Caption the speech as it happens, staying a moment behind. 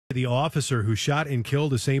The officer who shot and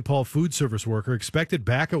killed a St. Paul food service worker expected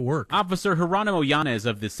back at work. Officer Jeronimo Yanez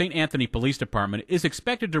of the St. Anthony Police Department is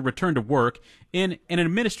expected to return to work in an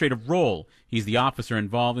administrative role. He's the officer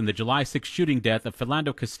involved in the July 6 shooting death of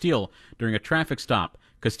Philando Castile during a traffic stop.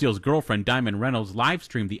 Castile's girlfriend, Diamond Reynolds,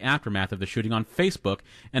 live-streamed the aftermath of the shooting on Facebook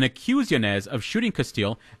and accused Yanez of shooting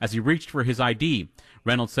Castile as he reached for his ID.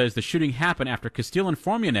 Reynolds says the shooting happened after Castile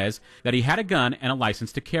informed Yanez that he had a gun and a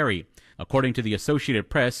license to carry. According to the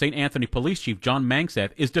Associated Press, St. Anthony Police Chief Jon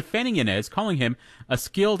Mangseth is defending Yanez, calling him a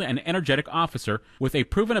skilled and energetic officer with a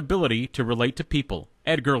proven ability to relate to people.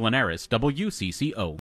 Edgar Linares, WCCO.